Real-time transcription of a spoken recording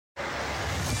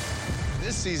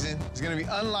This season is going to be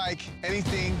unlike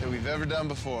anything that we've ever done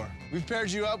before. We've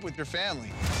paired you up with your family.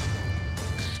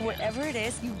 Whatever it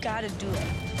is, you gotta do it.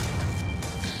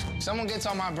 If someone gets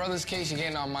on my brother's case, you're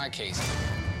getting on my case.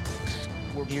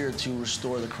 We're here to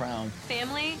restore the crown.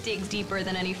 Family digs deeper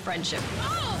than any friendship.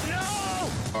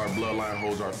 Oh, no! Our bloodline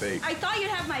holds our fate. I thought you'd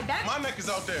have my back. My neck is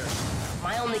out there.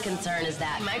 My only concern is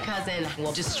that my cousin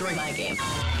will destroy my game.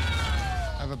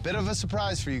 I have a bit of a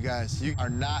surprise for you guys. You are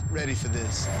not ready for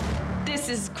this. This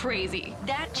is crazy.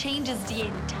 That changes the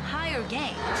entire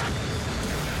game.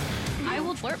 I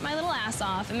will flirt my little ass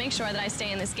off and make sure that I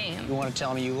stay in this game. You want to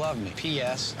tell me you love me?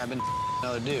 P.S. I've been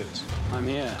other dudes. I'm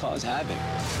here to cause havoc.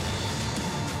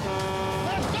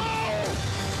 Let's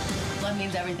go! Love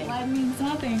means everything. Love means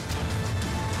nothing.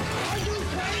 Are you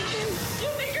crazy? You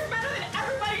think you're better than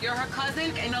everybody? You're her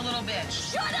cousin and a little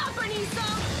bitch. Shut up,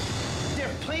 Anissa!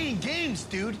 They're playing games,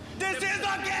 dude. This is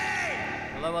a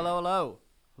game! Hello, hello, hello.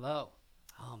 Hello.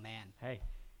 Oh, man. Hey.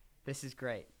 This is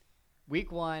great.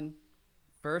 Week 1,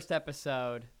 first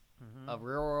episode of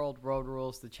Real World Road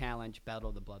Rules, The Challenge, Battle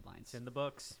of the Bloodlines. It's in the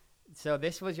books. So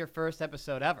this was your first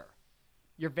episode ever.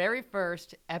 Your very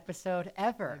first episode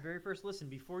ever. My very first listen.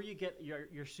 Before you get,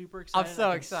 you're super excited. I'm so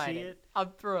I can excited. See it.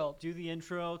 I'm thrilled. Do the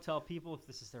intro. Tell people if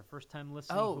this is their first time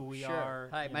listening who we sure. are.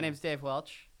 Hi, my name's Dave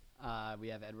Welch. We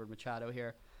have Edward Machado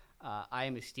here. I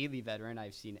am a Steely veteran.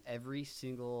 I've seen every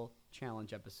single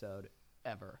challenge episode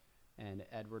ever. And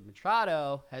Edward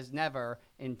Machado has never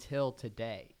until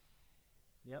today.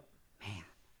 Yep. Man.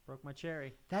 Broke my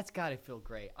cherry. That's got to feel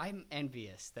great. I'm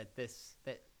envious that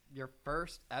your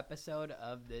first episode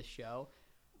of this show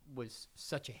was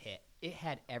such a hit. It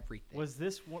had everything. Was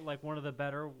this one of the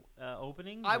better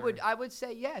openings? I would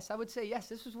say yes. I would say yes.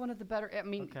 This was one of the better. I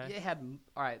mean, Okay. It had.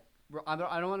 All right. I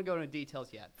don't want to go into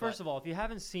details yet. First of all, if you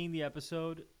haven't seen the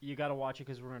episode, you got to watch it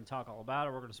because we're going to talk all about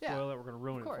it. We're going to spoil it. We're going to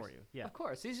ruin it for you. Yeah, of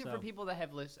course. These are for people that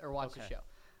have listened or watched the show.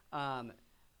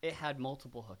 It had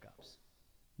multiple hookups.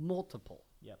 Multiple.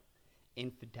 Yep.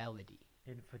 Infidelity.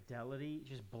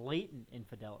 Just blatant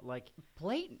infidelity. Like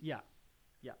blatant. Yeah.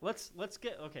 Let's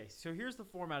get okay. So here's the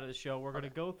format of the show. We're going to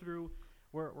go through.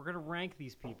 We're going to rank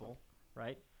these people,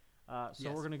 right?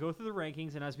 We're going to go through the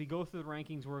rankings, and as we go through the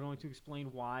rankings, we're going to explain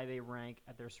why they rank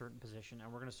at their certain position, and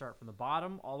we're going to start from the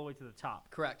bottom all the way to the top.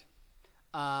 Correct.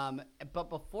 But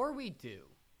before we do,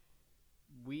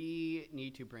 we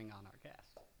need to bring on our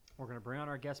guest. We're going to bring on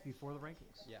our guest before the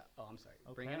rankings. Yeah. Oh, I'm sorry.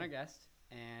 Okay. Bring in our guest,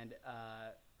 and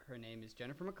her name is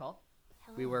Jennifer McCall.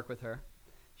 Hello. We work with her.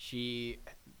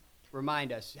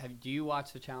 Remind us, do you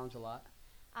watch the challenge a lot?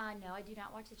 No, I do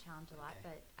not watch the challenge a lot,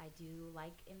 but I do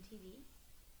like MTV.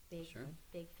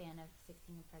 Big fan of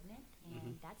 16 and Pregnant,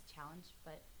 and that's a challenge,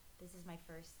 but this is my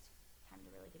first time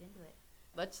to really get into it.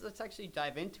 Let's actually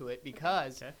dive into it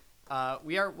because what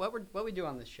we do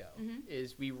on this show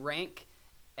is we rank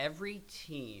every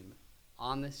team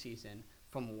on the season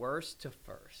from worst to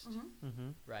first,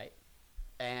 right?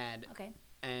 And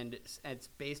it's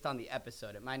based on the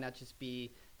episode. It might not just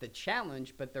be the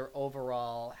challenge, but their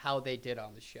overall how they did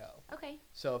on the show. Okay.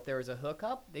 So if there was a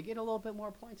hookup, they get a little bit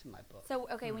more points in my book. So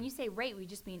when you say rate, we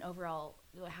just mean overall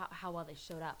how well they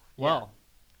showed up. Well,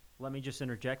 let me just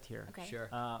interject here. Okay. Sure.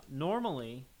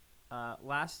 Normally,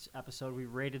 last episode we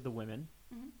rated the women,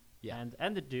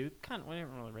 and the dude. We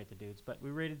didn't really rate the dudes, but we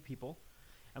rated people,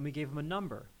 and we gave them a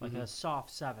number, like a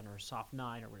soft 7 or a soft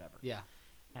 9 or whatever. Yeah.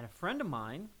 And a friend of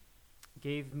mine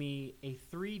gave me a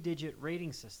 3-digit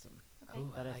rating system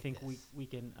that I think we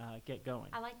can get going.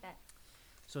 I like that.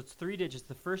 So it's 3 digits.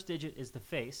 The first digit is the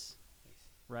face,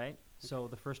 right? Okay. So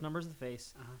the first number is the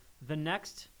face. The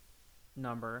next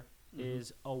number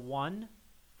is a 1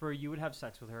 for you would have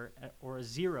sex with her, or a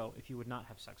 0 if you would not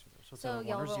have sex with her. So it's a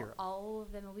 1 or 0. All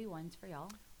of them will be 1s for y'all.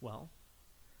 Well,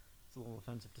 it's a little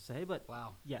offensive to say, but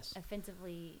wow. Yes.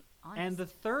 Offensively honest. And the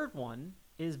third one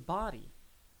is body,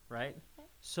 right? Okay.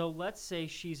 So let's say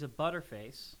she's a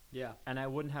butterface. Yeah. And I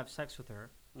wouldn't have sex with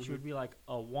her. She would be like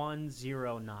a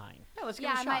 109. Yeah, let's give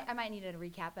it a shot. I might need a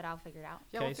recap, but I'll figure it out.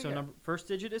 Yeah, okay, so first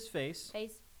digit is face.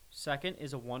 Face. Second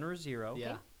is a 1 or a 0.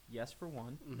 Yeah. Okay. Yes for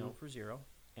 1, no for 0.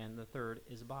 And the third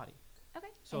is a body. Okay.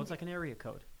 So it's like an area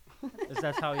code.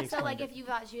 That's how you explain it. So, like, if you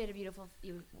thought she had a beautiful,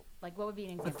 what would be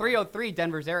an example? The 303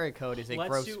 Denver's area code is a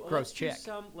gross chick.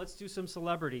 Let's do some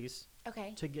celebrities.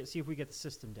 Okay. To see if we get the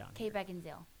system down. Kate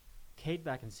Beckinsale. Kate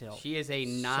Beckinsale. She is a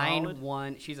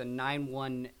 9-1. She's a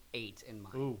 918 in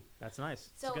mine. Ooh, that's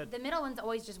nice. So the middle one's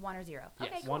always just 1 or 0. Yes.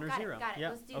 Okay, cool. 1 or 0. Got it.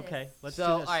 Let's do this. Okay, let's do this.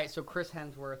 All right, so Chris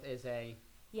Hemsworth is a...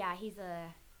 Yeah, he's a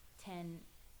 10,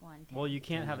 1, 10. Well, you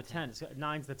can't have a 10.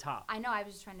 9's the top. I know. I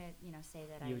was just trying to, say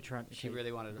that She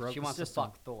really wanted to. She wants to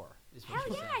fuck Thor. Is Hell what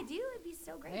you're yeah, saying. I do. It'd be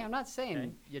so great. Hey, I'm not saying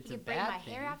Okay. it's you a could braid bad my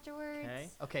thing. hair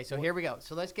afterwards. Okay. So here we go.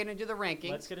 So let's get into the rankings.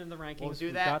 Let's get into the rankings. We'll do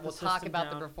We've that. got the We'll talk system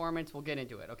about down. the performance. We'll get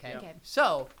into it, okay? Okay.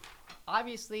 So,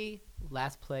 obviously,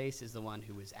 last place is the one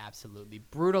who was absolutely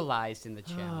brutalized in the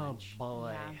challenge. Oh,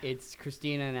 boy. Yeah. It's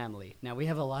Christina and Emily. Now, we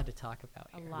have a lot to talk about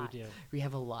A here. lot. We do. We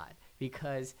have a lot.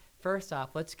 Because, first off,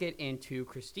 let's get into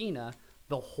Christina,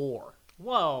 the whore.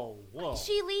 Whoa, whoa.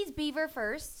 She leads Beaver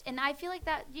first, and I feel like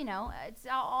that, it's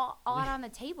all out on the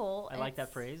table. I like that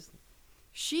It's- phrase.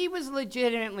 She was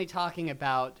legitimately talking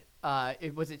about,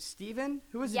 was it Steven?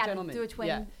 Who was Yeah, the gentleman? the twin.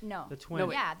 Yeah. No. The twin.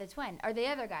 wait. Yeah, the twin. Or the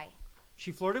other guy.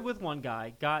 She flirted with one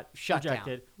guy, got Shut down.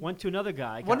 rejected, went to another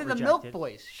guy, got One of the rejected, Milk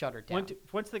Boys shut her down.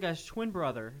 went to the guy's twin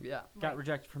brother, Yeah. got Right.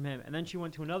 rejected from him, and then she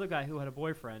went to another guy who had a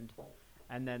boyfriend,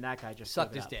 and then that guy just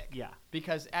Sucked gave it his up. dick. Yeah.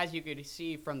 Because as you could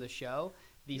see from the show,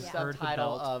 the Yeah. Heard the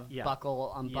subtitle belt. of Yeah.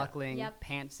 buckle unbuckling, Yep.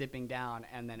 pants zipping down,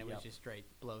 and then it was Yep. just straight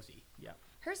blowsy. Yeah.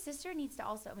 Her sister needs to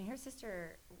also. I mean, her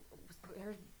sister,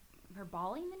 her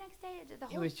bawling the next day. The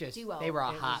whole It was just, duo. they were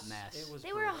a It hot was- mess. it was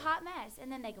They were a brutal. hot mess,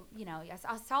 and then I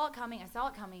saw it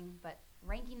coming. But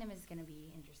ranking them is going to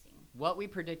be interesting. What we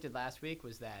predicted last week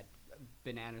was that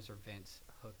Bananas or Vince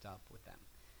hooked up with them.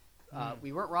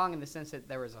 We weren't wrong in the sense that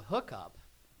there was a hookup,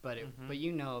 but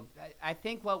I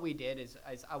think what we did is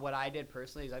what I did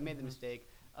personally is I made the mistake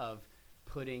of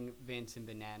putting Vince and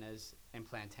Bananas and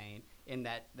Plantain in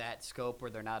that scope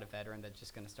where they're not a veteran that's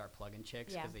just going to start plugging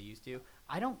chicks because Yeah. they used to.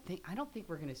 I don't think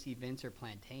we're going to see Vince or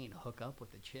Plantain hook up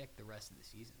with a chick the rest of the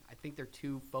season. I think they're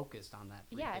too focused on that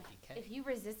Yeah, 350K. if you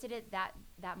resisted it that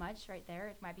much right there,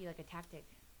 it might be like a tactic.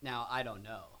 Now, I don't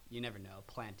know. You never know.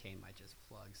 Plantain might just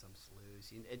plug some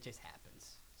slews. It just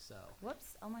happens. So,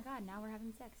 Whoops! Oh my God! Now we're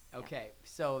having sex. Yeah. okay.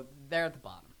 So they're at the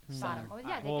bottom. Bottom. Oh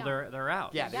yeah, they Well, don't. they're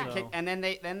out. Yeah, they Yeah. kicked, and then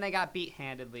they got beat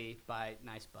handedly by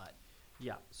Nice Butt.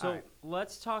 Yeah. So All right.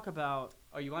 let's talk about.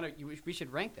 Oh, we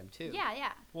should rank them too.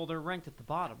 Yeah. Well, they're ranked at the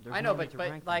bottom. There's I know, no need to but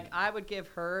rank like them. I would give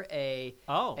her a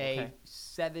Oh, okay.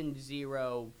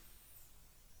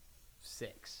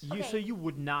 706. You so you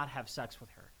would not have sex with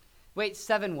her. Wait,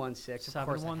 716. Of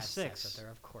course I have 716. sex with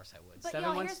her. Of course I would. But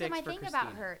y'all, here's 716 my for thing Christina.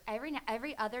 about her.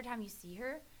 Every other time you see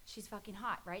her, she's fucking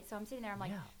hot, right? So I'm sitting there, I'm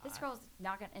like, Yeah, this girl's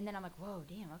not gonna. And then I'm like, whoa,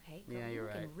 damn, okay, girl, Yeah, you're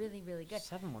looking right. really, really good.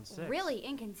 716. Really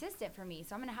inconsistent for me,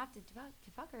 so I'm gonna have to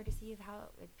fuck her to see how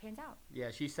it pans out. Yeah,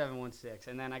 she's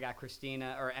 716, and then I got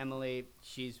Christina or Emily.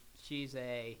 She's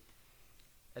a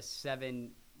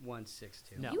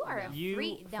 7162. No. You are a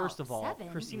freak. No, First of all, 7.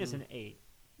 Christina's an 8.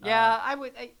 Yeah, I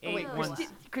would. eight Wait, ones.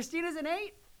 Christina's an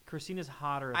 8. Christina's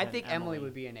hotter. I than think Emily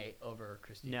would be an 8 over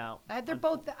Christina. No, They're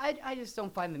both. I just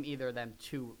don't find them either of them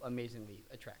too amazingly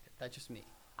attractive. That's just me.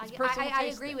 It's a I personal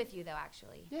taste agree thing. with you though,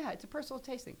 actually. Yeah, it's a personal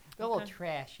tasting. They're a little Okay.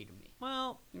 trashy to me.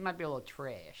 Well, You might be a little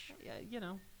trash. yeah, you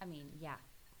know, I mean, yeah.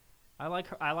 I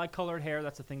like colored hair.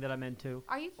 That's a thing that I'm into.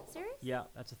 Are you serious? Yeah,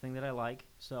 that's a thing that I like.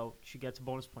 So she gets a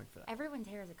bonus point for that. Everyone's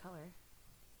hair is a color.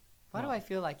 Why do Well. I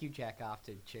feel like you jack off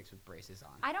to chicks with braces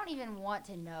on? I don't even want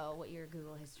to know what your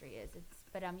Google history is.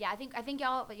 But yeah, I think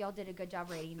y'all did a good job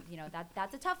rating. You know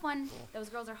that's a tough one. Those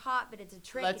girls are hot, but it's a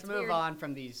trick. Let's it's move weird. on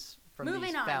from these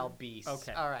Moving on. foul beasts.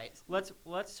 Okay. All right.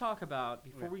 Let's talk about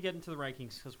before we get into the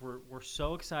rankings because we're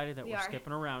so excited that We we're are.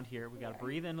 skipping around here. We got to are.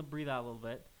 breathe in and breathe out a little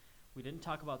bit. We didn't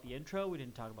talk about the intro. We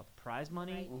didn't talk about the prize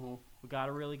money. Right. Mm-hmm. We got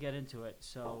to really get into it.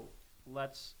 So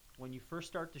when you first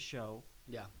start the show,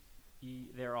 Yeah.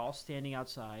 they're all standing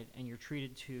outside, and you're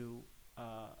treated to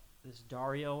this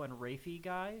Dario and Rafi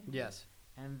guy, Yes.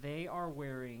 and they are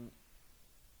wearing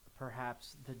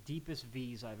perhaps the deepest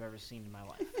V's I've ever seen in my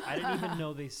life. I didn't even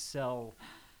know they sell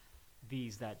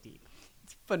V's that deep.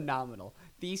 It's phenomenal.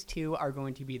 These two are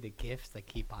going to be the gifts that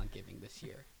keep on giving this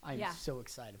year. I'm Yeah. so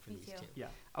excited for Me these too. two. Yeah.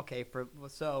 Okay,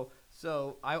 so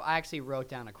I actually wrote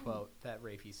down a quote that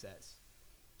Rafi says.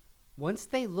 Once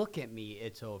they look at me,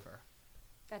 it's over.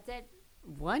 That's it.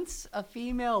 Once a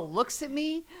female looks at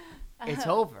me, it's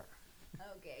over.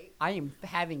 Okay. I am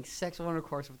having sexual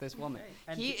intercourse with this woman.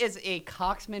 And He is a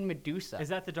coxman Medusa. Is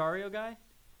that the Dario guy?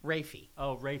 Rafi.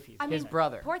 Oh, Rafi. I His mean,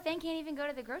 brother. Poor thing can't even go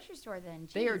to the grocery store then.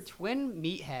 They are Jeez. twin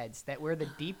meatheads that wear the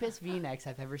deepest V-necks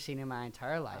I've ever seen in my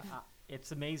entire life.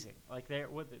 It's amazing. Like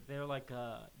they're like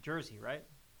Jersey, right?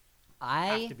 I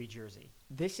Have to be Jersey.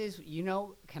 This is,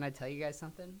 can I tell you guys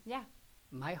something? Yeah.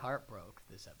 My heart broke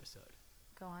this episode.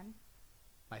 Go on.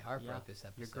 My heart Yeah, broke this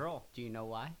episode. your girl. Do you know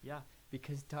why? Yeah.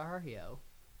 Because Dario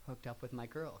hooked up with my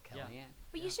girl, Kellyanne.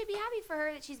 But you should be happy for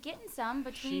her that she's getting some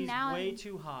between She's now way and.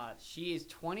 too hot. She is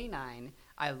 29.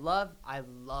 I love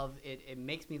it. It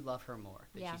makes me love her more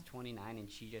that Yeah. she's 29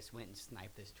 and she just went and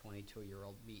sniped this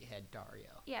 22-year-old meathead Dario.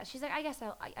 Yeah, she's like, I guess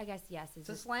yes. It's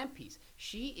a slam piece.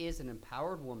 She is an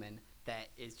empowered woman that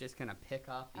is just gonna pick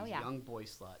off these young boy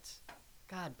sluts.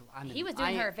 God, he was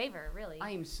doing her a favor, really.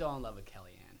 I am so in love with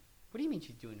Kellyanne. What do you mean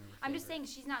she's doing her a favor? I'm just saying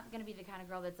she's not gonna be the kind of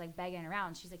girl that's like begging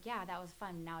around. She's like, yeah, that was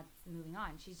fun. Now it's moving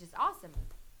on. She's just awesome.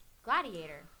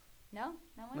 Gladiator. No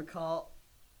one. McCall.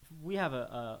 We have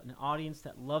an audience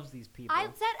that loves these people. I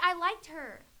said I liked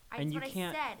her. And That's what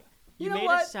I said. You made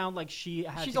it sound like she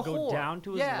had to go down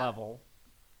to his level.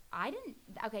 I didn't.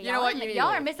 Okay, you know what? Y'all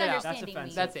are misunderstanding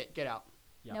me. That's it. Get out.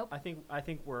 Yeah. Nope. I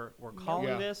think we're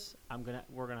calling this.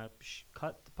 We're gonna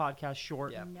cut the podcast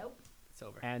short. Yeah. Nope. It's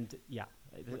over. And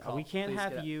we can't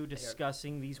have you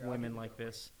discussing these women like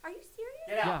this. Are you serious?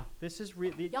 Get out. Yeah, this is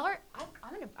really. Y'all are.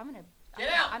 I'm gonna. Get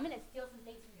out. I'm gonna steal some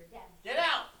things from your desk. Get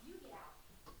out. You get out.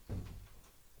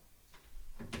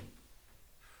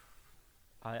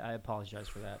 I apologize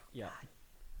for that. Yeah.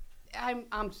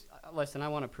 Listen, I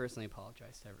want to personally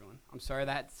apologize to everyone. I'm sorry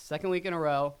that second week in a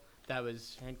row that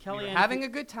was and Kellyanne, we were having a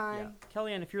good time. Yeah.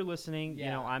 Kellyanne, if you're listening, you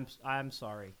know I'm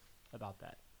sorry about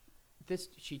that.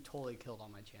 She totally killed all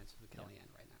my chances with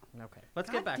Kellyanne right now. Okay, let's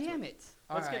get back to it. Damn it.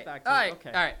 Let's get back to it. Okay.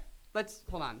 All right. Let's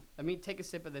hold on. Let me take a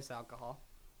sip of this alcohol.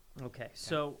 Okay.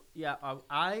 So yeah,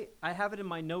 I have it in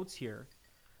my notes here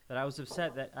that I was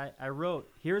upset that I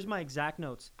wrote. Here's my exact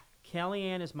notes.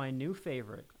 Kellyanne is my new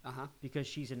favorite because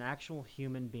she's an actual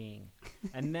human being.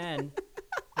 And then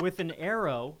with an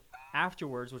arrow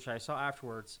afterwards, which I saw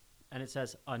afterwards, and it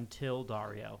says, until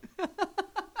Dario.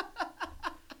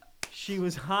 She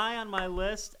was high on my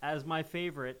list as my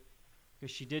favorite because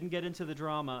she didn't get into the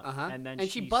drama. And then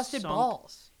she busted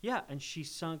balls. Yeah, and she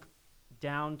sunk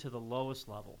down to the lowest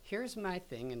level. Here's my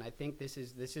thing, and I think this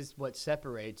is what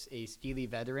separates a steely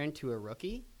veteran to a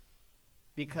rookie.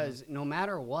 Because no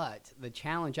matter what, the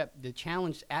challenge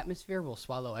atmosphere will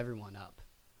swallow everyone up,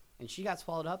 and she got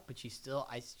swallowed up, but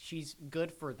she's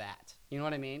good for that. You know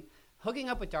what I mean? Hooking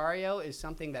up with Dario is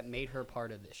something that made her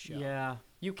part of this show. Yeah,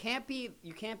 you can't be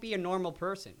a normal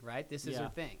person, right? This is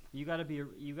her thing. You gotta be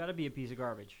a piece of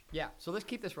garbage. Yeah. So let's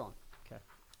keep this rolling. Okay.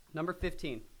 Number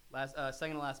 15,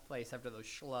 second to last place after those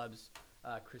schlubs,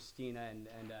 Christina and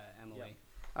Emily. Yep.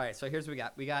 All right. So here's what we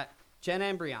got. We got Jenna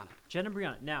and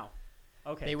Brianna. Now.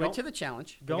 Okay, they went to the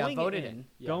challenge. They got voted in.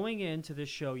 Yeah. Going into this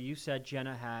show, you said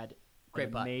Jenna had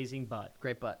an amazing butt.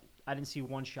 Great butt. I didn't see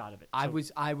one shot of it. So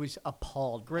I was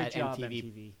appalled. Great job,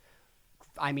 MTV.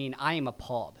 I mean, I am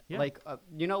appalled. Yeah. Like,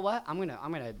 you know what?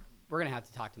 We're gonna have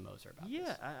to talk to Moser about this.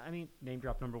 Yeah, I mean, name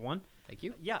drop number 1. Thank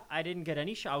you. Yeah, I didn't get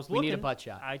any shot. I was looking. We need a butt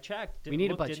shot. I checked. We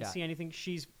need a butt shot. Didn't see anything.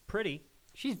 She's pretty.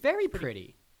 She's very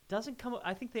pretty. Doesn't come.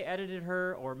 I think they edited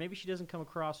her, or maybe she doesn't come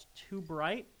across too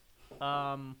bright.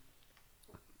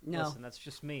 No. Listen, that's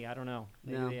just me. I don't know.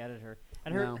 Maybe they edited her.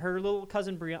 And her little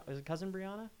cousin Brianna. Is it cousin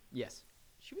Brianna? Yes.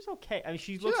 She was okay. I mean,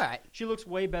 she looks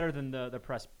way better than the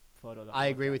press photo. I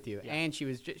agree with you. Yeah. And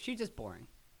she's just boring.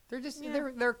 They're just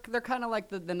they're kind of like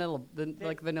the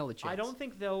vanilla chicks. I don't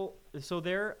think they'll. So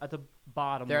they're at the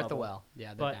bottom. They're level, at the well.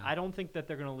 Yeah. But down. I don't think that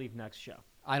they're going to leave next show.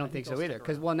 I don't think so either.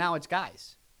 Because now it's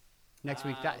guys. Next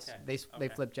week, guys. Okay. They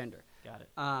flip gender. Got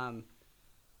it.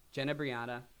 Jenna,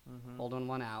 Brianna, holding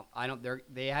one out.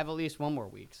 They have at least one more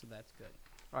week, so that's good.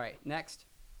 All right, next.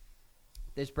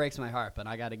 This breaks my heart, but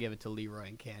I got to give it to Leroy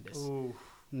and Candace. Ooh.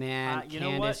 Man,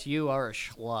 Candace, you are a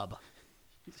schlub.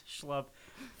 Schlub.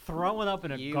 Throwing up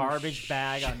in a garbage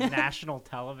bag on national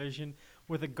television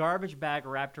with a garbage bag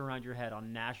wrapped around your head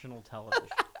on national television.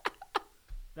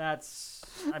 That's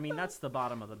the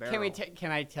bottom of the barrel.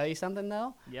 Can I tell you something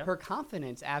though? Yeah. Her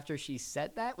confidence after she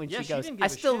said that when she she goes, didn't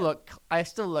give I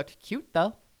still looked cute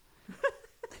though.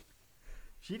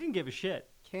 She didn't give a shit.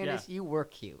 Candace, you were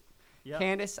cute. Yep.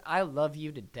 Candace, I love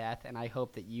you to death, and I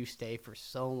hope that you stay for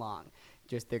so long.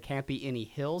 Just there can't be any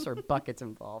hills or buckets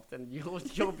involved, and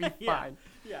you'll be fine.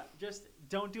 Yeah, just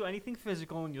don't do anything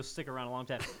physical, and you'll stick around a long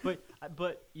time.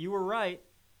 But you were right.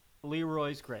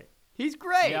 Leroy's great. He's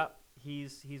great. Yeah,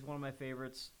 he's one of my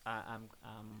favorites.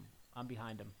 I'm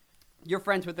behind him. You're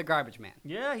friends with the garbage man.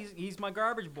 Yeah, he's my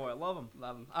garbage boy. I love him.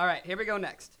 Love him. All right, here we go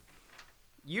next.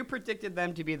 You predicted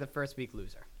them to be the first week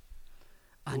loser.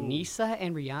 Ooh. Anissa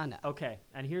and Rihanna. Okay,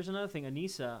 and here's another thing.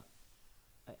 Anissa,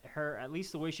 her at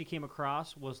least the way she came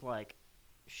across was like,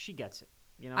 she gets it.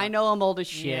 You know. I know I'm old as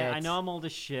shit. Yeah, I know I'm old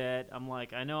as shit. I'm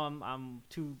like, I know I'm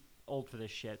too old for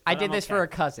this shit. I did this for a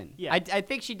cousin. Yeah, I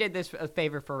think she did this a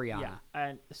favor for Rihanna. Yeah,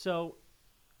 and so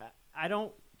I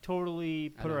don't totally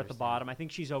put her at the bottom. I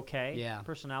think she's okay. Yeah,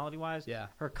 personality wise. Yeah,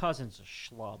 her cousin's a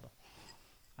schlub.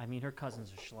 I mean, her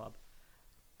cousin's a schlub.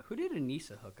 Who did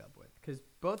Anissa hook up with? Because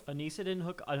both Anissa didn't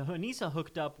hook. Anissa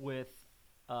hooked up with.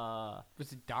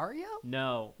 Was it Dario?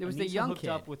 No, it was Anissa the young hooked kid.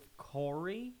 Up with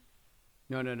Corey.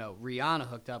 No. Rihanna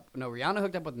hooked up. No, Rihanna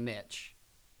hooked up with Mitch.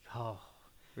 Oh.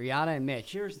 Rihanna and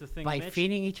Mitch. Here's the thing. By Mitch,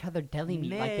 feeding each other deli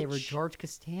meat like they were Mitch, George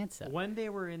Costanza. When they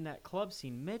were in that club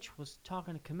scene, Mitch was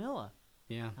talking to Camilla.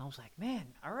 Yeah. And I was like, man,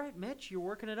 all right, Mitch, you're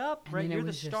working it up, And right? then it You're the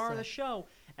was just star of the like- show.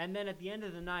 And then at the end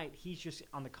of the night, he's just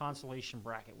on the consolation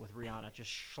bracket with Rihanna,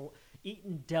 just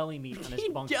eating deli meat on his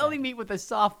bunk Deli bed. meat with a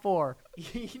soft 4.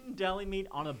 Eating deli meat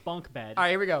on a bunk bed. All right,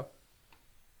 here we go.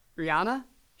 Rihanna,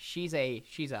 she's a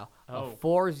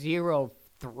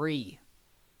 403.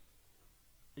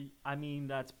 I mean,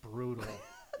 that's brutal.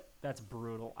 That's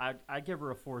brutal. I'd give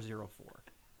her a 404.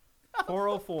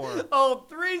 404. Oh,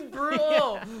 3's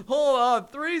brutal. Hold on,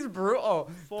 3's brutal.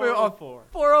 404.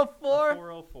 404.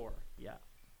 404. Yeah.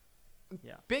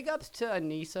 Yeah. Big ups to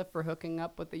Anissa for hooking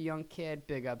up with a young kid.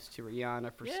 Big ups to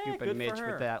Rihanna for Yeah, scooping good for Mitch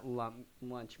her. with that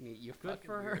lunch meat. You Good fucking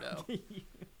for her. weirdo.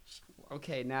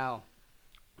 Okay, now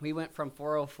we went from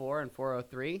 404 and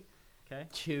 403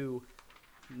 to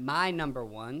my number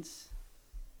ones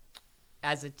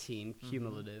as a team,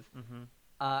 cumulative.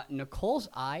 Nicole's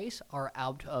eyes are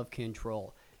out of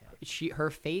control. Her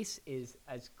face is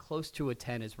as close to a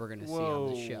 10 as we're gonna see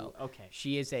on the show. Okay.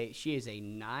 She is a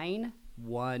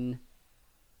 9-1-8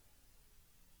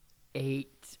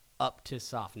 up to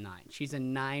soft 9. She's a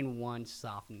 9-1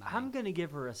 soft 9. I'm going to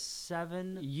give her a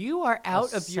 7. You are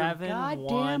out of your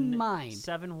goddamn mind.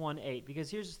 7-1-8. Because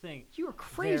here's the thing. You are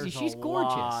crazy. There's She's a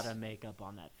gorgeous. lot of makeup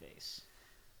on that face.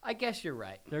 I guess you're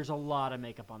right. There's a lot of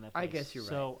makeup on that face. I guess you're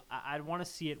right. So I'd want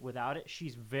to see it without it.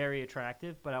 She's very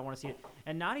attractive, but I want to see it.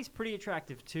 And Nadi's pretty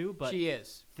attractive too, but She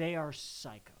is. they are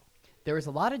psycho. There was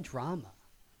a lot of drama.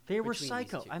 They were between these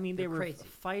psycho. two. I mean, they They're were crazy.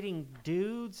 fighting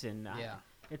dudes, and Yeah.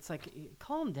 it's like,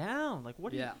 calm down. Like,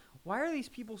 what? Yeah. Why are these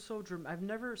people so dramatic? I've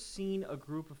never seen a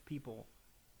group of people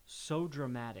so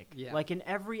dramatic. Yeah. Like in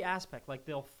every aspect. Like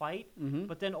they'll fight, Mhm.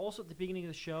 but then also at the beginning of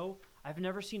the show, I've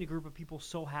never seen a group of people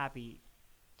so happy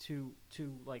to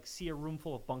like see a room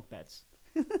full of bunk beds.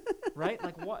 Right?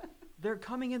 Like what? They're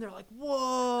coming in, they're like,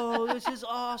 whoa, this is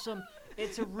awesome.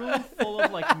 It's a room full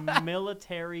of like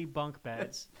military bunk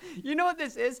beds. You know what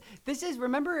this is? This is,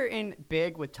 remember in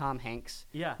Big with Tom Hanks?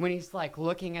 Yeah. When he's like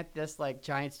looking at this like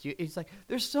giant studio, he's like,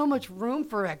 there's so much room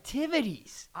for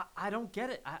activities. I don't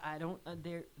get it. I don't.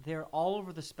 They're all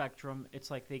over the spectrum. It's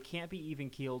like they can't be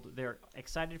even keeled. They're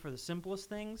excited for the simplest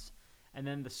things, and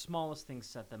then the smallest things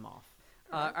set them off.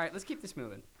 All right, let's keep this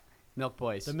moving. Milk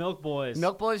Boys. The Milk Boys.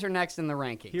 Milk Boys are next in the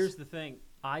rankings. Here's the thing.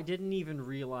 I didn't even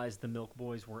realize the Milk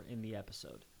Boys were in the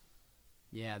episode.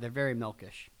 Yeah, they're very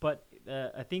milkish. But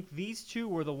I think these two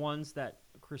were the ones that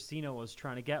Christina was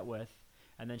trying to get with,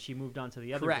 and then she moved on to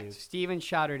the other Correct. dude. Steven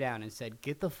shot her down and said,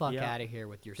 "Get the fuck Yeah. out of here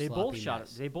with your They sloppy both shot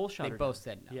mess." it. They both shot They her both down.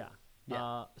 said no. Yeah.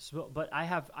 Yeah. But I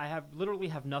have literally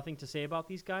have nothing to say about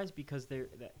these guys because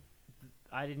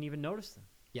I didn't even notice them.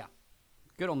 Yeah.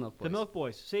 Good old Milk Boys. The Milk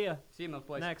Boys. See ya. See you, Milk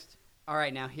Boys. Next. All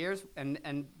right, now here's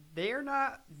and they're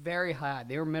not very high.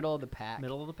 They were middle of the pack.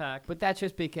 Middle of the pack. But that's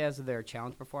just because of their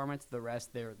challenge performance. The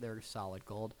rest, they're solid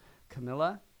gold.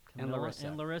 Camilla and Larissa.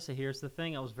 And Larissa. Here's the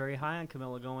thing. I was very high on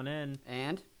Camilla going in.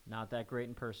 And? Not that great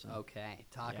in person. Okay.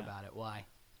 Talk Yeah. about it. Why?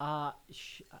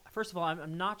 First of all,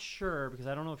 I'm not sure because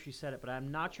I don't know if she said it, but I'm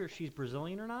not sure if she's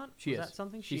Brazilian or not. She is. That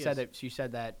something She is. said that. She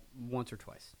said that once or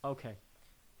twice. Okay.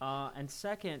 And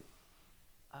second,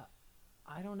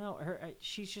 I don't know.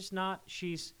 She's just not.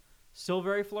 She's still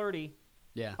very flirty.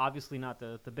 Yeah. Obviously not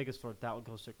the biggest flirt. That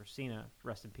goes to Christina.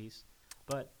 Rest in peace.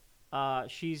 But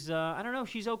she's. I don't know.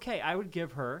 She's okay. I would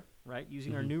give her, right,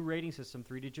 using our new rating system,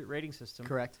 3-digit rating system.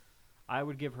 Correct. I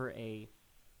would give her a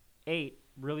 8.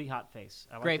 Really hot face.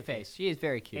 I like Great the face. She is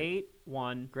very cute.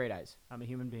 8-1. Great eyes. I'm a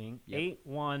human being. Yep.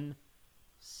 8-1-7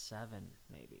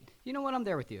 maybe. You know what? I'm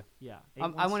there with you. Yeah. I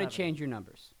want to 8-1-7. change your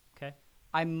numbers. Okay.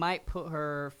 I might put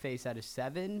her face at a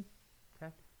 7.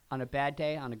 Okay. On a bad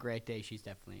day, on a great day, she's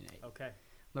definitely an 8. Okay.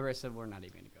 Larissa, we're not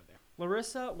even going to go there.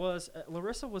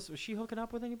 Larissa was she hooking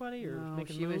up with anybody or No,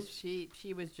 making she moves? was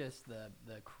she was just the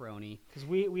crony. Because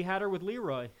we had her with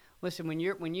Leroy. Listen, when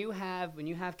you have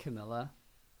Camilla,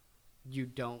 you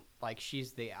don't like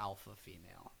she's the alpha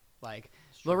female. Like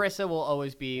Larissa will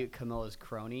always be Camilla's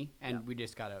crony, and we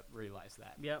just gotta realize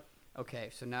that. Yep. Okay,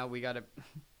 so now we gotta.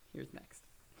 Here's next.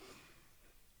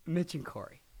 Mitch and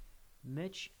Corey.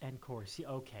 Mitch and Corey. See,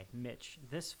 okay, Mitch.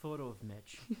 This photo of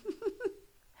Mitch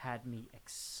had me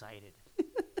excited.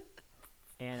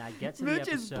 And I get to Mitch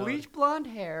the episode. is bleach blonde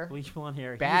hair. Bleach blonde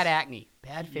hair. Bad acne.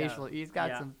 Bad facial. Yeah, He's got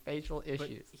yeah. some facial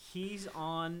issues. But he's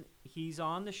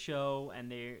on the show,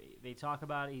 and they talk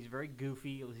about it. He's very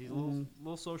goofy. He's a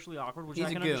little socially awkward, which He's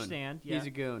I can a goon. understand. Yeah. He's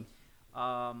a goon.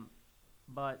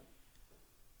 But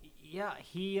yeah,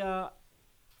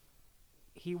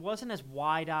 he wasn't as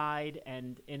wide-eyed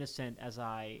and innocent as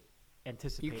I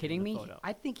anticipated. You kidding in the me? photo.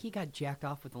 I think he got jacked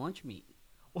off with lunch meat.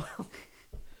 Well,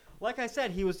 like I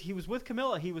said, he was with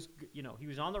Camilla. He was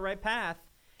on the right path,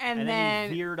 and then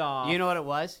he veered off. You know what it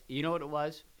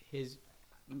was? His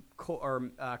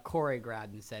Corey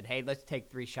grabbed and said, "Hey, let's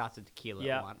take 3 shots of tequila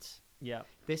at once." Yeah.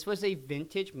 This was a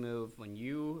vintage move when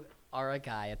you are a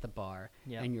guy at the bar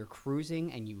and you're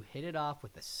cruising and you hit it off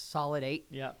with a solid 8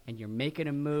 and you're making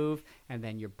a move and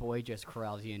then your boy just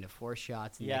corrals you into 4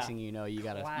 shots and next thing you know you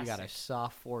got a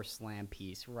soft 4 slam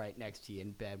piece right next to you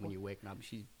in bed when you wake up.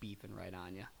 She's beefing right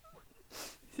on you.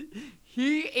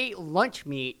 He ate lunch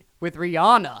meat with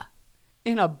Rihanna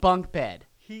in a bunk bed.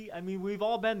 We've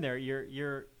all been there.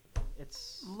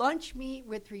 It's lunch meat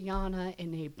with Rihanna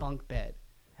in a bunk bed.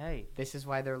 Hey, this is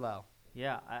why they're low.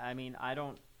 Yeah, I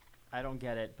don't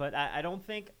get it, but I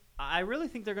really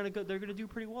think they're gonna do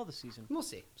pretty well this season. We'll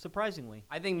see. Surprisingly,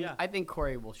 I think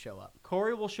Corey will show up.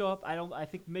 I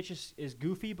think Mitch is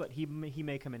goofy, but he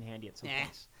may come in handy at some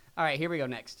point. All right, here we go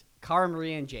next. Cara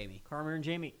Maria and Jamie.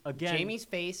 Again. Jamie's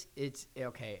face, it's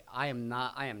okay. I am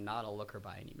not a looker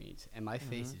by any means, and my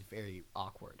face is very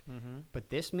awkward.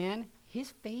 But this man, his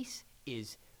face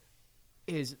is.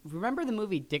 Remember the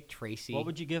movie Dick Tracy? What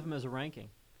would you give him as a ranking?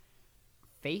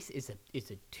 Face is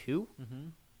a 2.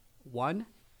 1,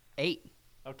 8.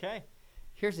 Okay.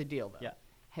 Here's the deal, though. Yeah.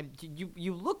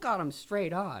 You look at him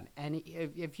straight on, and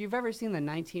if you've ever seen the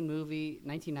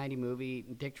 1990 movie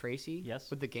Dick Tracy,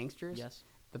 with the gangsters,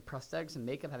 the prosthetics and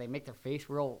makeup, how they make their face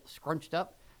real scrunched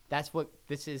up, that's what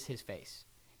this is. His face.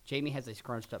 Jamie has a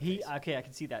scrunched up face. Okay, I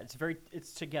can see that.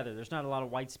 It's together. There's not a lot of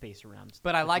white space around.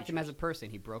 But I liked him as a person.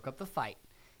 He broke up the fight.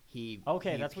 That's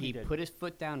what he did. He put his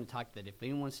foot down and talked that if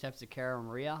anyone steps to Cara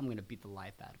Maria, I'm going to beat the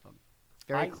life out of him.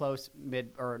 Very close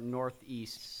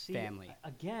northeast family.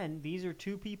 Again, these are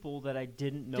 2 people that I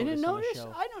didn't notice. Didn't notice? On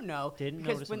the show. I don't know.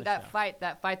 Because when that fight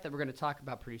that we're going to talk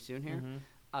about pretty soon here.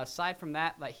 Aside from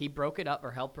that, like he broke it up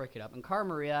or helped break it up, and Cara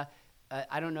Maria.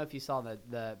 I don't know if you saw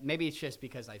the. Maybe it's just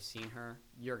because I've seen her.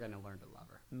 You're going to learn to love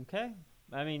her. Okay.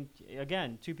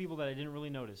 Again, 2 people that I didn't really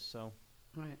notice. So.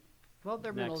 All right. Well,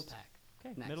 they're middle of the pack.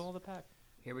 Okay. Next. Middle of the pack.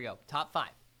 Here we go. Top 5.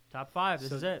 Top 5.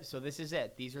 This is it. So this is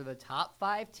it. These are the top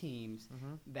 5 teams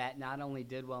that not only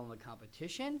did well in the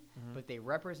competition, but they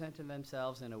represented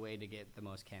themselves in a way to get the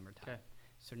most camera time. Okay.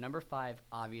 So number 5,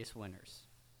 obvious winners,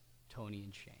 Tony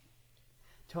and Shane.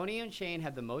 Tony and Shane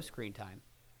had the most screen time.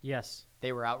 Yes.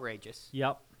 They were outrageous.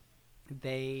 Yep.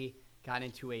 They got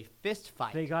into a fist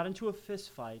fight.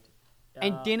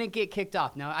 And didn't get kicked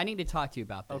off. Now, I need to talk to you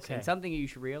about this. Okay. And something you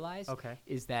should realize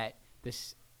is that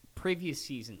this previous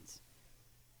seasons,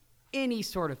 any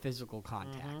sort of physical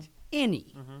contact,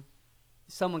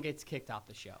 someone gets kicked off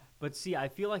the show. But see, I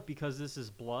feel like because this is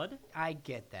blood. I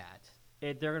get that.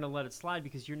 They're going to let it slide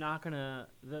because you're not going to...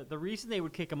 The reason they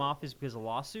would kick him off is because of a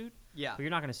lawsuit. Yeah. But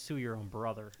you're not going to sue your own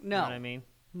brother. No. You know what I mean?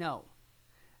 No.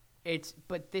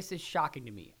 But this is shocking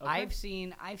to me. Okay. I've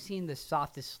seen the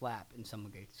softest slap and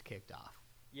someone gets kicked off.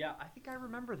 Yeah, I think I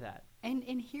remember that. And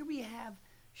here we have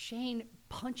Shane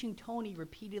punching Tony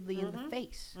repeatedly in the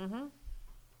face.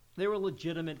 They were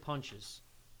legitimate punches.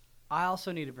 I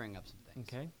also need to bring up some things.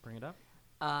 Okay, bring it up.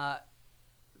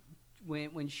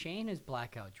 When Shane is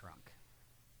blackout drunk,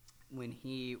 when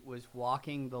he was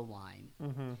walking the line,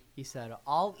 he said,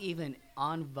 "I'll even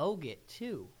en vogue it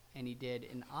too," and he did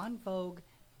an en vogue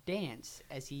dance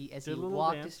as he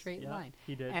walked a straight line.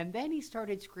 He did. And then he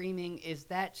started screaming, "Is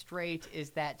that straight?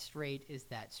 Is that straight? Is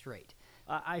that straight?"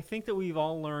 I think that we've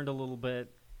all learned a little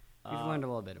bit. We've learned a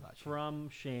little bit about Shane. From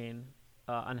Shane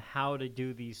on how to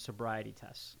do these sobriety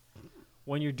tests.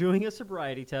 When you're doing a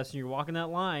sobriety test and you're walking that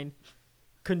line,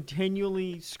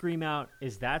 continually scream out,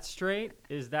 "Is that straight?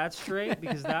 Is that straight?"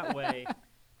 Because that way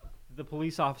the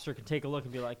police officer can take a look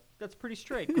and be like, "That's pretty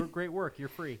straight. Great work. You're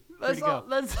free. Free to go."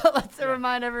 Let's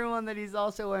remind everyone that he's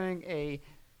also wearing a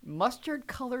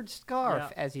mustard-colored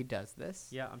scarf as he does this.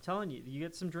 Yeah, I'm telling you, you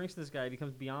get some drinks in this guy, he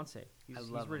becomes Beyonce. He's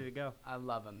ready to go. I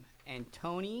love him. And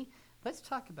Tony, let's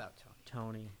talk about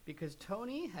Tony. Because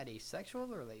Tony had a sexual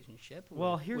relationship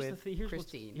with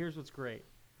Christine. Here's what's great.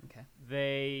 Okay.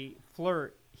 They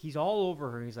flirt. He's all over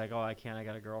her. He's like, "Oh, I can't. I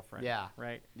got a girlfriend." Yeah.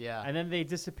 Right? Yeah. And then they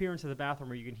disappear into the bathroom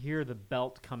where you can hear the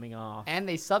belt coming off. And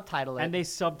they subtitle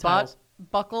it.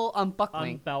 Buckle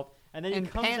unbuckling. Belt. And then he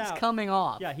comes pants out. coming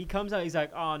off. Yeah, he comes out. He's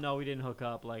like, "Oh, no, we didn't hook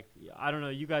up. Like, I don't know.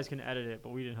 You guys can edit it, but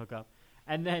we didn't hook up."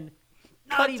 And then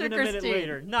not even a minute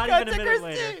later,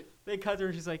 they cut to her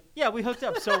and she's like, "Yeah, we hooked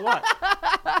up. So what?"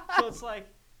 So it's like,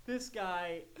 this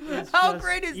guy is How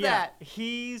great is that?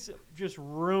 He's just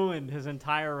ruined his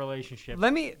entire relationship.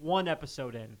 One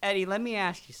episode in. Eddie, let me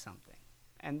ask you something.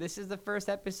 and this is the first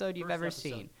episode you've ever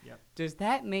seen. Yep. Does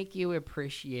that make you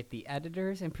appreciate the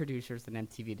editors and producers at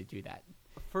MTV to do that?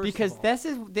 First Because of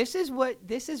all,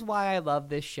 this is why I love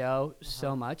this show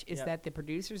so much is that the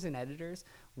producers and editors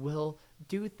will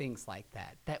do things like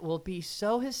that will be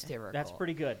so hysterical. that's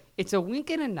pretty good. It's a wink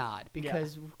and a nod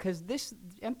because this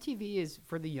MTV is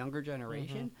for the younger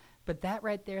generation, but that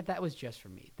right there, that was just for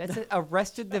me. That's an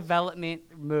Arrested Development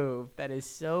move that is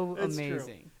so It's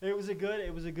amazing. True. It was a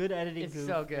good editing It's goof.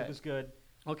 so good. It was good.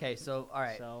 Okay, so all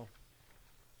right. So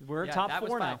we're Yeah, top that was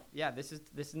 4 now. five. Yeah, this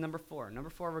is number 4. Number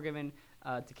 4 we're giving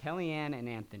to Kellyanne and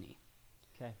Anthony.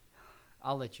 Okay.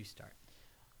 I'll let you start.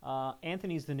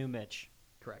 Anthony's the new Mitch.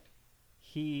 Correct.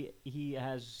 He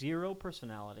has zero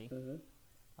personality.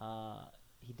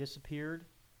 He disappeared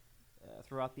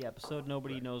throughout the episode.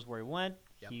 Nobody knows where he went.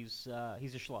 Yep. He's a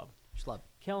schlub. Schlub.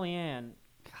 Kellyanne,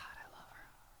 God, I love her.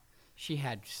 She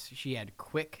had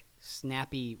quick,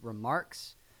 snappy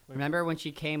remarks. Remember when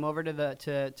she came over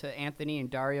to Anthony and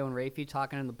Dario and Rafi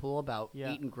talking in the pool about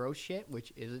eating gross shit,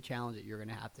 which is a challenge that you're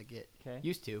gonna have to get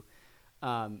used to.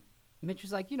 Mitch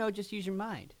was like, just use your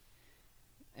mind.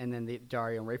 And then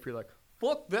Dario and Rafi were like,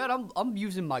 fuck that, I'm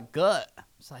using my gut.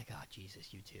 It's like, oh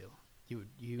Jesus, you two.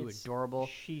 You adorable.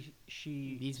 She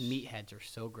These meatheads are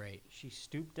so great. She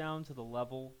stooped down to the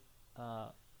level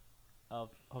of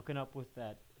hooking up with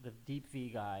the deep V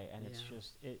guy, and it's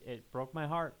just it broke my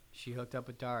heart. She hooked up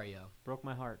with Dario. Broke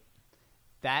my heart.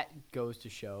 That goes to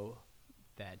show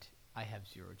that I have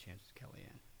zero chance with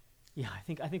Kellyanne. Yeah,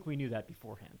 I think we knew that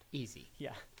beforehand. Easy.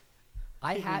 Yeah.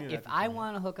 If I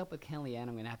want to hook up with Kellyanne,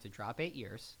 I'm going to have to drop 8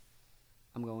 years.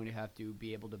 I'm going to have to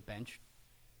be able to bench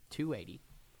 280.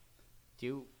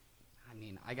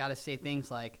 I got to say things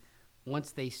like,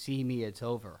 once they see me, it's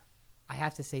over. I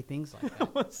have to say things like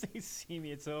that. Once they see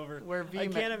me, it's over. I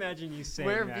can't imagine you saying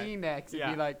wear that. V-necks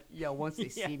and be like, once they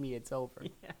see me, it's over.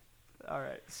 Yeah. All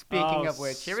right. Speaking of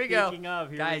which, here we go. Speaking of,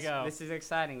 here Guys, we go. this is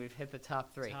exciting. We've hit the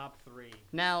top 3. Top 3.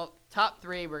 Now, top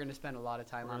 3, we're going to spend a lot of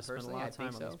time We're on gonna spend a personally. lot I of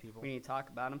time think on so. these people. We need to talk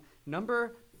about them.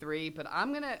 Number 3, but I'm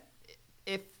going to,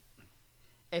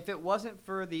 if it wasn't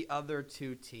for the other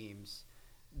 2 teams,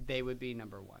 they would be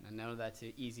number 1. I know that's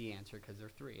an easy answer because they're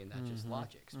 3, and that's just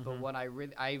logics. But what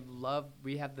I love,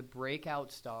 we have the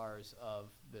breakout stars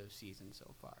of the season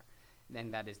so far,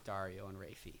 and that is Dario and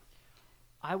Rafi.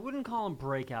 I wouldn't call them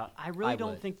breakout. I really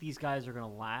don't think these guys are going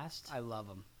to last. I love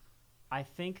them. I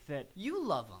think that... You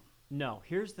love them. No,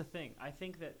 here's the thing. I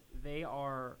think that they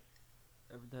are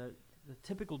the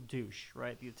typical douche,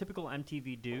 right? The typical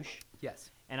MTV douche.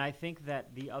 Yes. And I think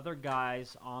that the other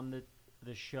guys on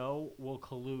the show will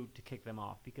collude to kick them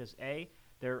off because, A,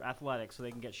 they're athletic so they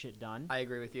can get shit done. I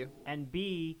agree with you. And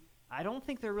B, I don't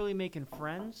think they're really making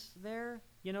friends there.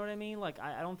 You know what I mean? Like,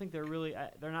 I don't think they're really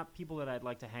they're not people that I'd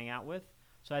like to hang out with.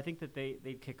 So I think that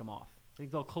they'd kick them off. I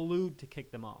think they'll collude to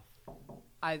kick them off.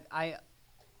 While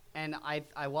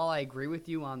I agree with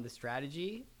you on the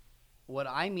strategy, what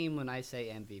I mean when I say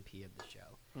MVP of the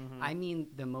show, I mean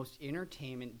the most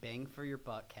entertainment bang for your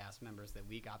buck cast members that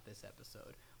we got this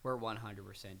episode were 100%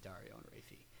 Dario and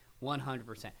Rafi.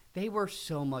 100%. They were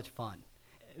so much fun.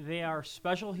 They are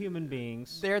special human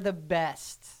beings. They're the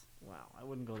best. Wow, I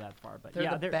wouldn't go that far, but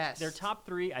they're the best. They're top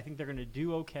 3. I think they're going to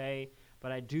do okay,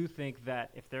 but I do think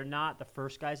that if they're not the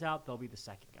first guys out, they'll be the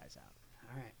second guys out.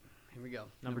 All right, here we go.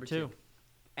 Number 2.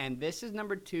 And this is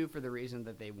number 2 for the reason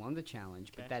that they won the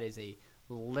challenge, but that is a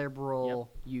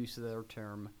liberal use of their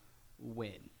term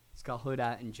win. It's called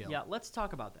Huda and Jill. Yeah, let's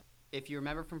talk about that. If you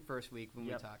remember from first week when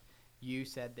we talked, you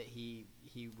said that he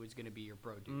was going to be your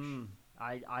bro douche.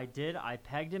 I did. I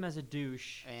pegged him as a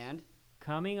douche. And?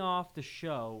 Coming off the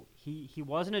show, he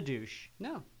wasn't a douche.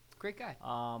 No, great guy.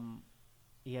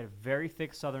 He had a very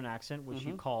thick Southern accent, which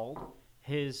you called.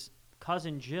 His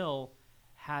cousin Jill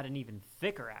had an even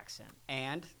thicker accent.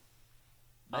 And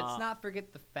let's not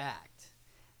forget the fact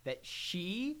that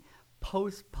she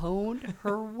postponed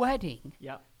her wedding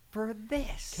for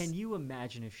this. Can you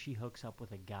imagine if she hooks up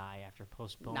with a guy after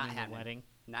postponing the wedding?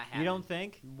 Not happening. You don't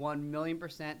think?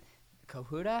 1,000,000%.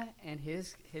 Kahuta and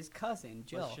his cousin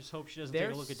Jill. Let's just hope she doesn't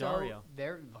take a look at Dario.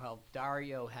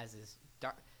 Dario has his.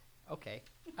 Okay,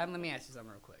 let me ask you something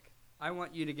real quick. I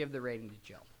want you to give the rating to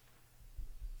Jill.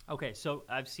 Okay, so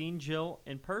I've seen Jill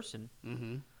in person.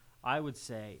 I would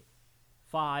say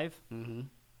 5,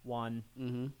 1,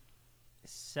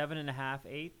 7.5,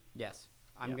 8. Yes,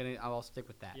 I'll stick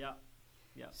with that. Yeah.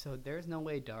 So there's no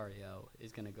way Dario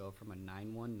is gonna go from a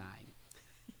 919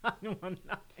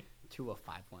 to a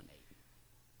 518.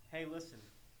 Hey, listen.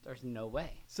 There's no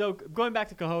way. So going back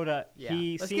to Kahuta,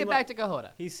 let's get back to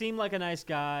Kahuta. He seemed like a nice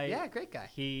guy. Yeah, great guy.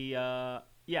 He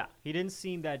didn't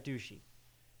seem that douchey.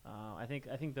 I think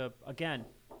the again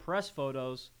press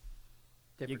photos.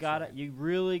 Different You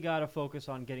really gotta focus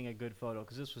on getting a good photo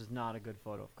because this was not a good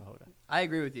photo of Kahota. I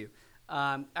agree with you.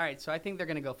 All right, so I think they're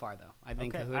gonna go far though. I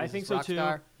think Okay, Kahuta's I think a so rock too.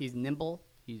 star. He's nimble.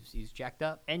 He's jacked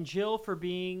up. And Jill for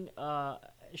being, I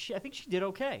think she did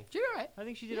okay. She did all right. I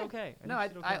think she did okay. No,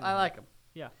 think she did okay I like him.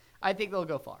 Yeah. I think they'll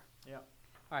go far. Yeah. All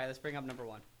right, let's bring up number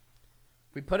 1.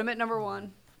 We put them at number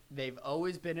 1. They've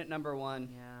always been at number 1.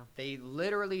 Yeah. They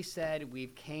literally said,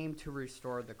 we've came to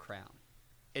restore the crown.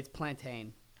 It's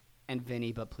Plantain and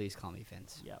Vinny, but please call me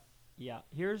Vince. Yeah. Yeah.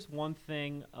 Here's one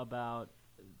thing about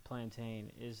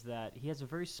Plantain is that he has a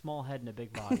very small head and a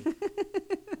big body.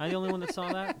 Am I the only one that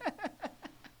saw that?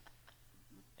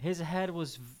 His head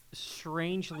was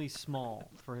strangely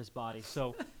small for his body.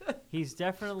 So he's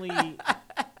definitely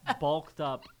bulked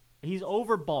up. He's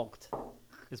overbulked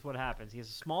is what happens. He has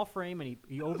a small frame, and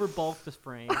he overbulked his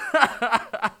frame.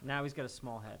 Now he's got a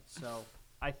small head. So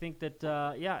I think that,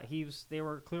 they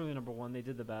were clearly number 1. They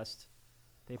did the best.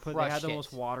 They had the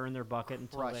most water in their bucket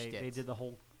until they did the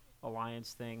whole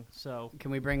alliance thing. So can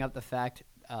we bring up the fact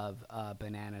of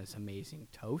Banana's amazing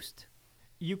toast?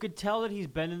 You could tell that he's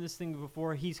been in this thing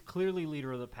before. He's clearly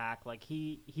leader of the pack. Like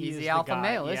he's the alpha guy.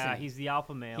 male, isn't yeah, he? He's the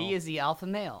alpha male. He is the alpha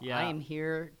male. Yeah. I am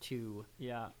here to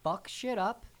fuck shit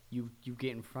up. You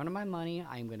get in front of my money.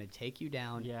 I am going to take you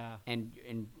down. Yeah.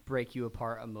 And break you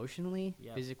apart emotionally,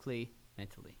 physically,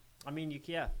 mentally. I mean,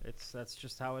 that's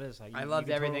just how it is. I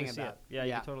loved everything totally about it. Yeah,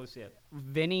 you can totally see it.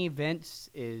 Vince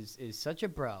is such a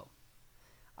bro.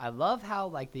 I love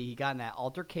how he got in that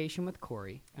altercation with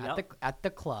Corey at the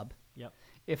club. Yep.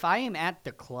 If I am at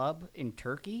the club in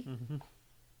Turkey,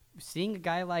 seeing a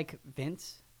guy like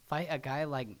Vince fight a guy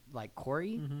like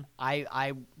Corey,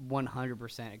 I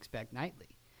 100% expect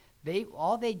nightly.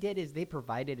 All they did is they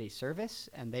provided a service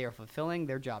and they are fulfilling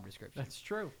their job description. That's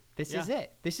true. This is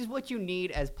it. This is what you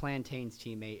need as Plantain's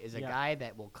teammate is a guy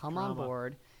that will come on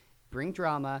board, bring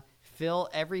drama, fill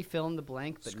in the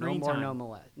blank, but Screen no more, time. no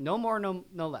less. No more,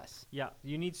 no less. Yeah,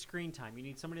 you need screen time. You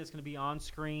need somebody that's going to be on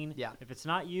screen. Yeah. If it's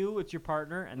not you, it's your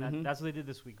partner, and that's what they did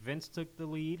this week. Vince took the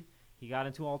lead. He got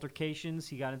into altercations.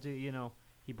 He got into,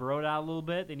 he broed out a little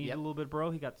bit. They needed a little bit of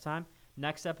bro. He got the time.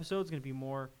 Next episode is going to be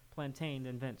more Plantain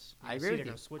than Vince. I agree with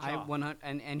you. Switch off.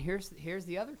 And here's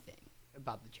the other thing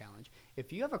about the challenge.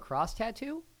 If you have a cross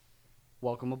tattoo,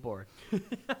 welcome aboard.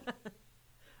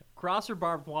 Cross or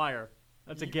barbed wire.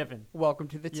 That's a given. Welcome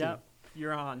to the team. Yep,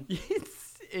 you're on.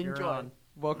 Enjoy. You're on.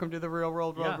 Welcome to the real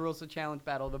world road rules of challenge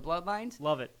battle. The bloodlines.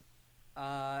 Love it.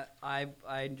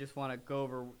 I just want to go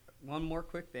over one more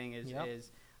quick thing.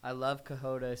 Is I love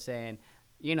Kahota saying,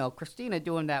 Christina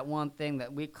doing that one thing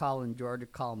that we call in Georgia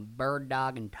bird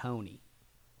dogging Tony.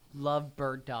 Love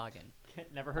bird dogging.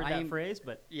 Never heard that phrase,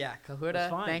 but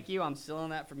Kahota, thank you. I'm stealing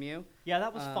that from you. Yeah,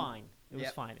 that was fine. It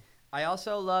was fine. I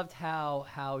also loved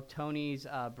how Tony's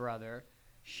brother,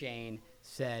 Shane,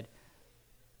 said,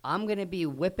 I'm going to be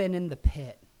whipping in the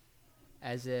pit.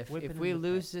 As if we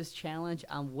lose this challenge,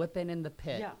 I'm whipping in the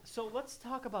pit. Yeah, so let's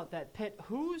talk about that pit.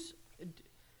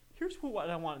 Here's what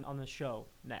I want on the show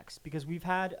next. Because we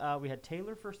had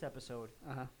Taylor first episode.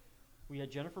 Uh-huh. We had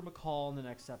Jennifer McCall in the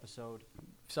next episode.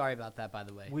 Sorry about that, by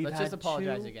the way. Let's just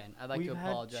apologize again. I'd like to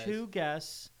apologize. We've had 2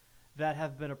 guests that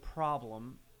have been a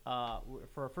problem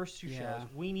for our first 2 shows.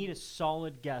 We need a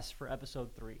solid guest for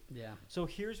episode 3. Yeah. So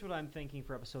here's what I'm thinking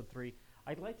for episode 3.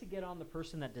 I'd like to get on the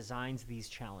person that designs these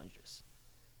challenges.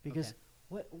 Because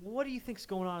what do you think's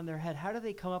going on in their head? How do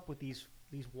they come up with these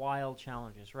wild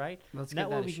challenges, right? Let's and get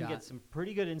that way a we shot. can get some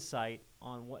pretty good insight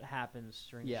on what happens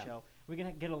during the show. We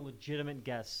can get a legitimate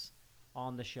guest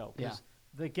on the show. Because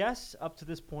the guests up to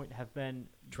this point have been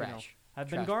trash. Have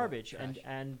been garbage.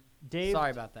 And Dave. Sorry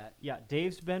about that. Yeah,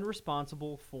 Dave's been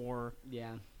responsible for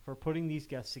putting these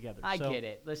guests together. I get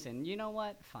it. Listen, you know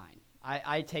what? Fine.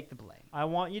 I take the blame. I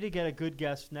want you to get a good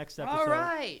guest next episode. All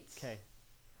right. Okay.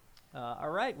 All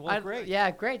right. Well, great.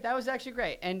 Yeah, great. That was actually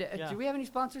great. And do we have any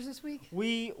sponsors this week?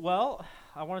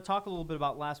 I want to talk a little bit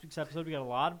about last week's episode. We got a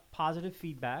lot of positive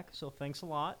feedback, so thanks a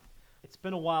lot. It's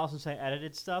been a while since I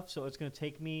edited stuff, so it's going to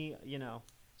take me, it's going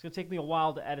to take me a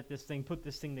while to edit this thing, put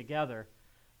this thing together.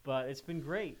 But it's been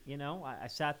great, I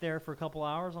sat there for a couple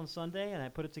hours on Sunday, and I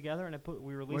put it together, and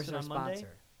we released it on Monday.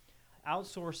 Sponsor?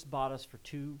 Outsourced bought us for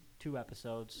two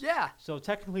episodes. Yeah. So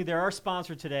technically, they're our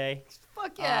sponsor today.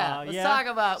 Fuck yeah. Let's talk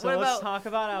about. So let's talk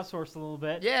about Outsourced a little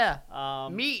bit. Yeah.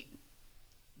 Meat.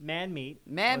 Man Meat.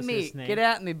 Get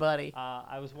at me, buddy.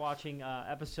 I was watching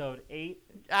episode 8.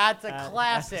 That's a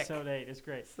classic. Episode 8 is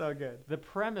great. So good. The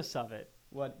premise of it.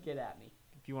 What? Get at me.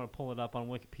 If you want to pull it up on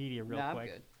Wikipedia real quick. I'm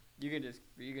good. You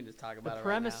can just talk about it. The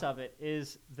premise of it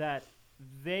is that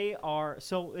They are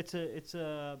it's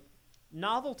a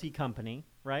novelty company,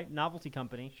 right? Novelty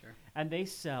company. Sure. And they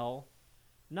sell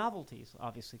novelties,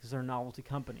 obviously, because they're a novelty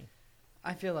company.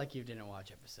 I feel like you didn't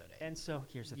watch episode 8. And so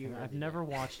here's the You thing: really I've never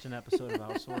did. watched an episode of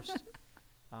Outsourced.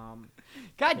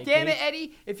 God They damn it, gave-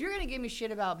 Eddie! If you're gonna give me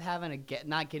shit about having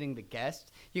not getting the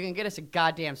guest, you can get us a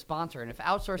goddamn sponsor. And if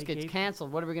Outsource They gets gave-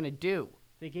 canceled, what are we gonna do?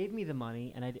 They gave me the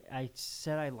money, and I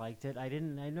said I liked it. I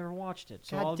never watched it.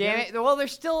 So God I'll damn get it! Well, they're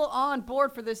still on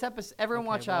board for this episode. Everyone Okay,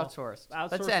 watch well, Outsourced.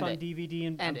 Outsourced Let's end on it. DVD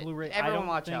and End it. Blu-ray. Everyone I don't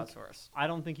watch think, Outsourced. I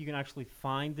don't think you can actually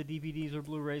find the DVDs or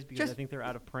Blu-rays because Just I think they're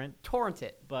out of print. Torrent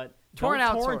it. But Torrent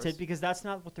don't torrent Outsourced. it because that's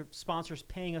not what their sponsor's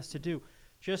paying us to do.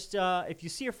 Just if you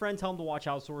see a friend, tell them to watch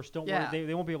Outsourced. Don't Yeah. worry,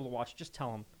 they won't be able to watch it. Just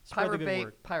tell them. Spread the good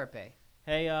word. Pirate Bay.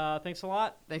 Hey, thanks a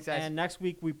lot. Thanks, guys. And next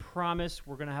week we promise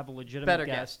we're gonna have a legitimate Better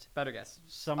guest. Better guess.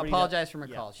 Somebody Apologize that- for my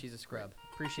yeah. call. She's a scrub.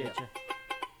 Appreciate you.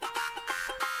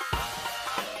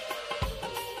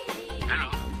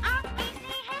 Hello.